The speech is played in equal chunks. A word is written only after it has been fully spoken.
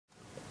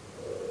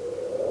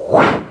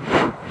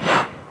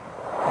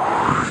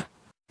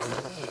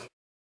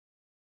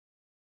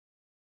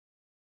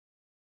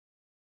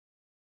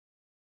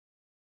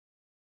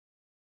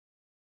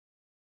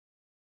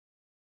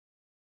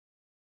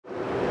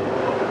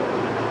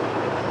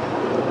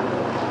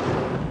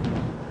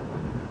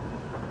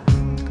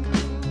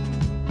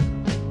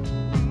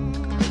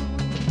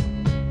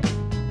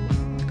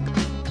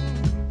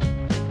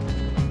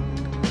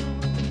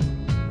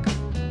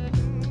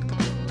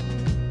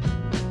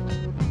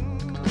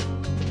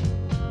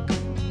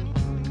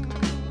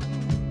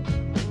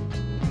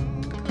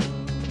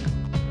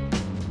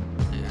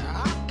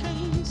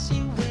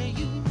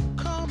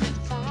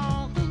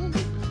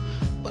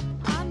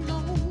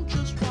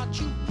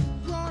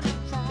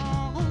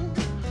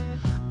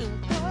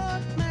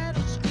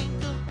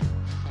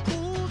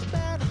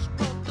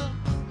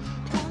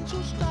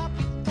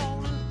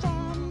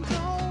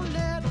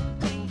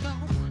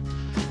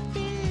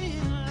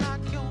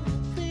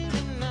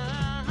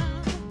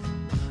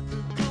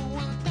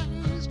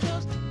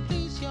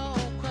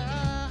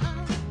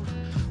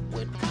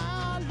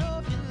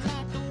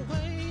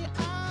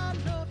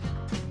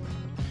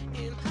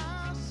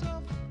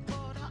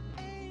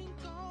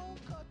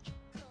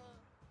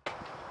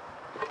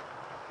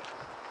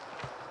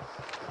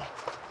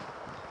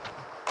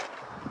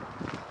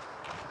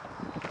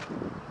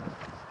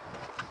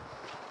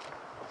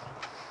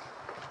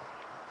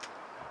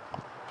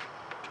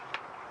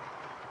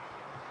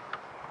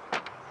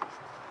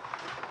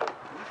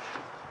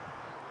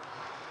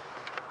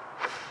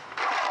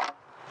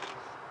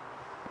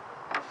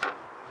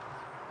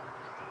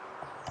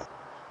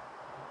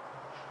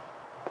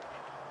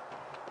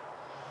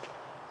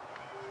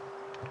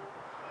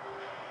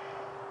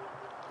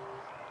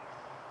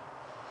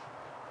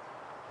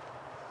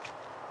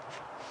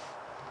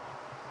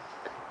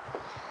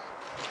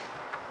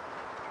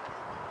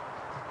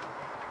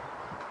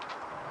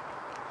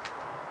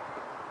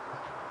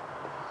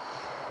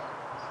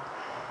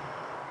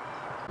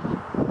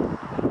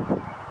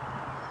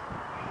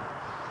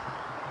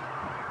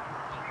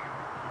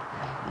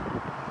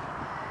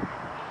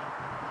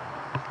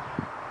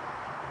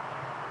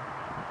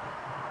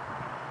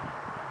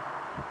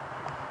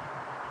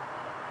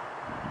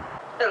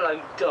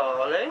Hello,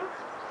 darling.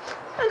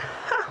 And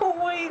how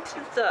are we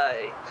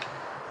today?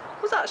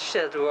 Was that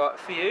shed alright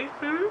for you?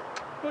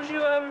 Was you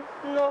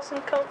nice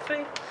and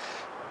comfy?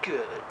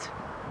 Good.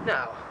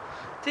 Now,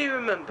 do you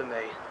remember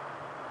me?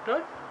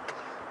 No?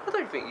 I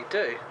don't think you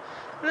do.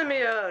 Let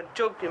me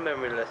jog your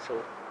memory a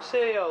little.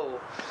 See, I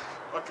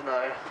don't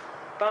know,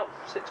 about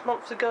 6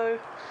 months ago,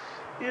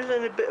 you was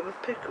in a bit of a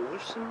pickle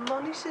with some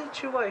money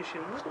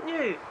situation, wasn't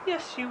you?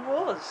 Yes, you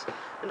was.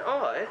 And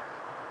I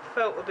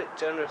felt a bit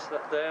generous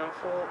that day and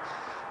thought,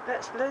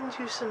 let's lend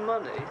you some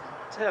money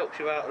to help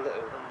you out a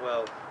little. And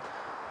well,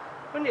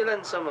 when you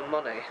lend someone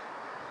money,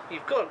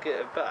 you've got to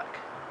get it back.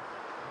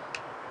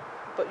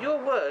 But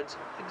your words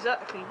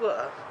exactly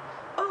were,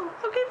 oh,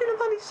 I'll give you the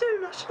money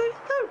soon, Ashley.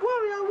 Don't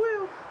worry, I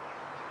will.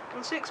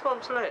 And 6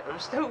 months later, I'm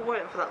still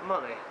waiting for that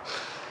money.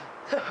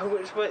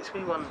 Which makes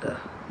me wonder,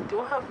 do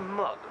I have a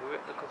mug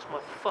written across my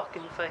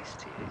fucking face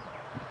to you?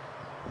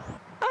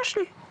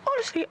 Ashley,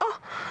 honestly, I'll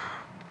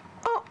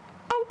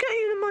get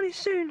you the money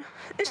soon.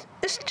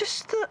 It's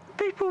just that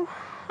people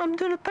I'm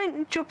doing a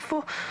painting job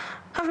for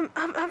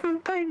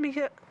haven't paid me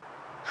yet.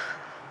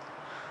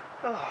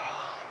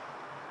 Oh,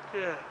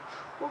 yeah.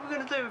 What we're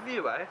gonna do with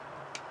you, eh?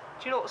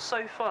 Do you know what's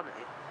so funny?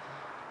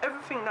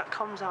 Everything that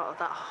comes out of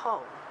that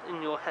hole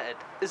in your head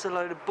is a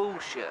load of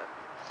bullshit.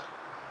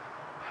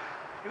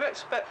 You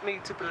expect me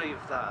to believe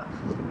that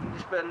you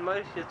spend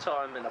most of your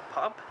time in a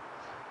pub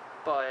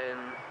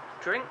buying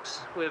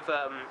drinks with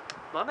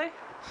money?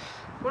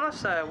 When I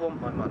say I want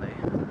my money,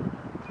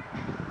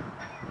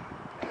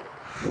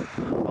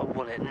 I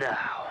want it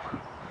now.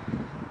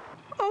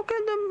 I'll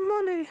get the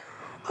money.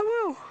 I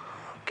will.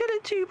 I'll get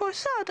it to you by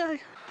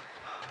Saturday.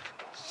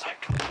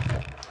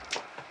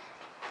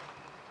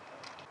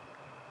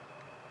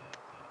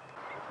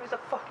 It's a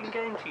fucking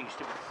game to you,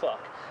 stupid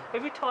fuck.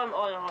 Every time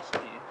I ask you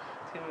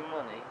to give me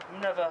money, you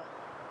never...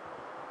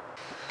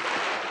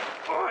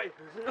 Alright,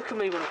 look at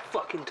me when I'm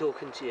fucking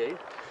talking to you.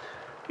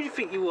 Who do you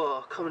think you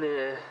are, coming in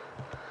here,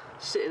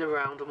 sitting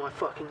around on my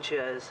fucking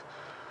chairs?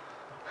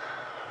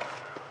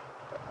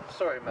 I'm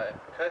sorry, mate,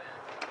 okay?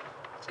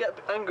 I get a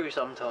bit angry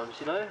sometimes,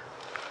 you know?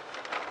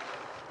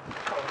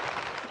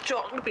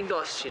 John, I'm gonna be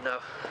nice to you now.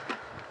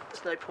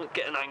 There's no point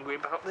getting angry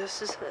about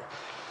this, is there?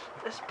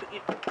 Let's put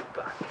you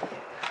back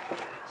here.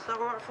 Is that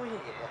alright for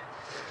you?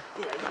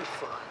 Yeah, you'll be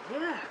fine.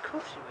 Yeah, of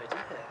course you would,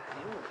 yeah.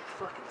 You will be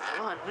fucking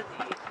fine, wouldn't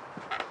you?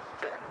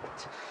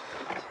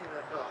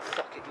 Oh,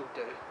 fuck it, you'll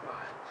do.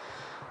 Right.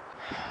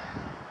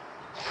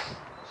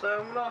 So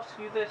I'm gonna ask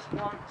you this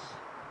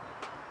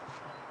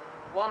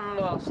one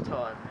last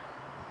time.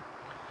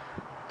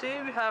 Do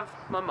you have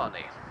my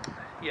money?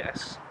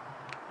 Yes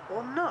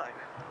or no?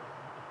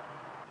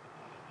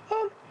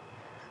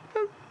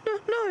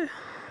 No.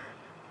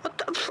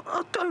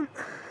 I don't.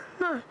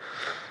 No.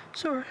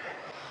 Sorry.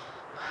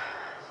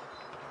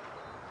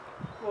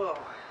 Well,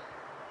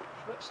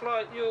 looks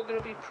like you're going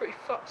to be pretty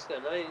fucked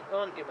then,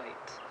 aren't you,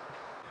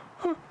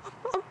 mate?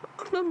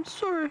 I'm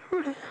sorry,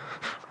 really.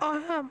 I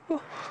am.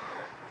 What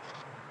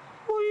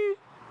are you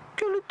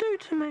going to do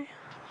to me?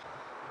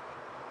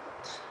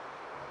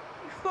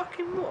 You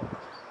fucking what?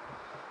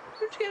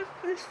 Where'd you get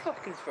this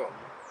fucking from?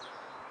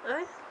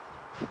 Eh?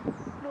 You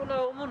don't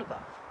know what I'm on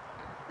about?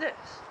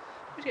 This?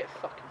 Where'd you get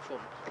fucking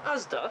from?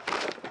 Asda?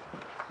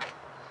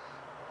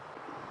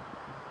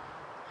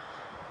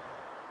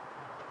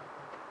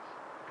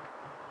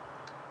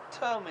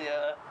 Tell me,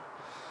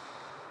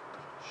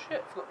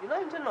 shit, forgot your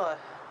name, didn't I?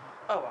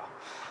 Oh well.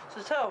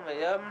 So tell me, do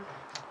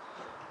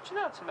you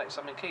know how to make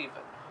something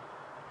even?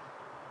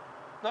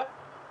 No?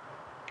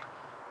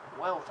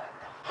 Well then.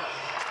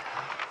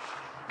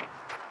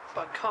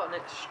 By cutting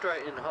it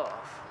straight in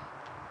half.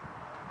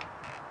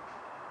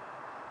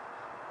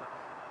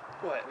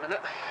 Wait a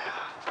minute.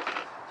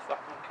 It's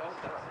fucking cold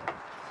down here.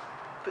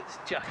 Put this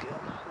jacket on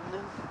and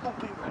then we'll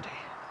be ready.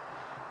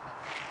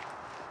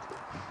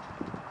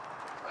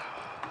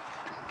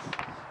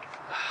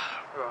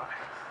 Right.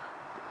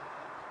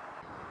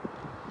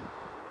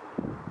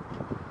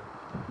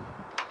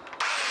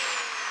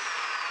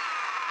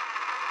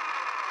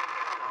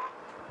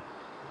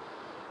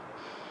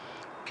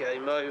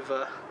 Game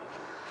over.